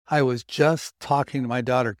I was just talking to my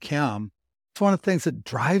daughter, Kim. It's one of the things that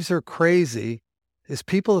drives her crazy is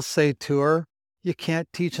people say to her, you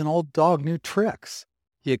can't teach an old dog new tricks.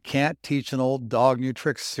 You can't teach an old dog new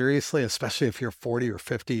tricks seriously, especially if you're 40 or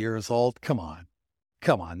 50 years old. Come on.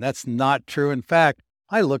 Come on. That's not true. In fact,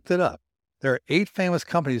 I looked it up. There are 8 famous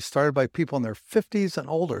companies started by people in their 50s and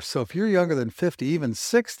older. So if you're younger than 50, even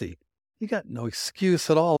 60, you got no excuse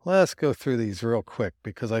at all. Let's go through these real quick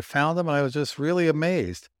because I found them and I was just really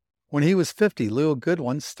amazed. When he was 50, Leo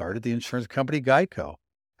Goodwin started the insurance company Geico.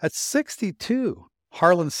 At 62,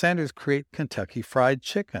 Harlan Sanders created Kentucky Fried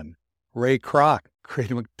Chicken. Ray Kroc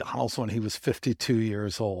created McDonald's when he was 52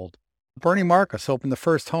 years old. Bernie Marcus opened the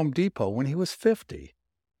first Home Depot when he was 50.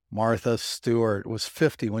 Martha Stewart was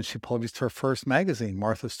 50 when she published her first magazine,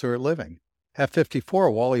 Martha Stewart Living. At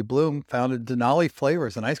 54, Wally Bloom founded Denali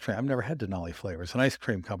Flavors, an ice cream. I've never had Denali Flavors, an ice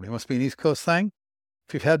cream company. It must be an East Coast thing.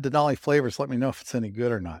 If you've had Denali Flavors, let me know if it's any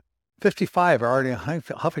good or not. 55, Ardea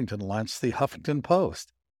Huffington launched the Huffington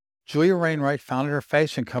Post. Julia Wainwright founded her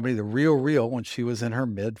fashion company, The Real Real, when she was in her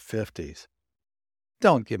mid-50s.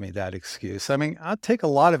 Don't give me that excuse. I mean, I'll take a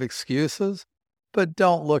lot of excuses, but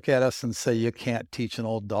don't look at us and say you can't teach an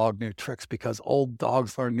old dog new tricks because old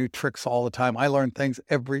dogs learn new tricks all the time. I learn things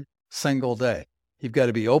every single day. You've got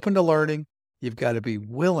to be open to learning. You've got to be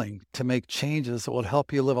willing to make changes that will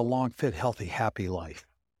help you live a long, fit, healthy, happy life.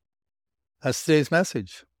 That's today's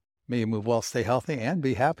message. May you move well, stay healthy, and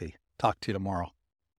be happy. Talk to you tomorrow.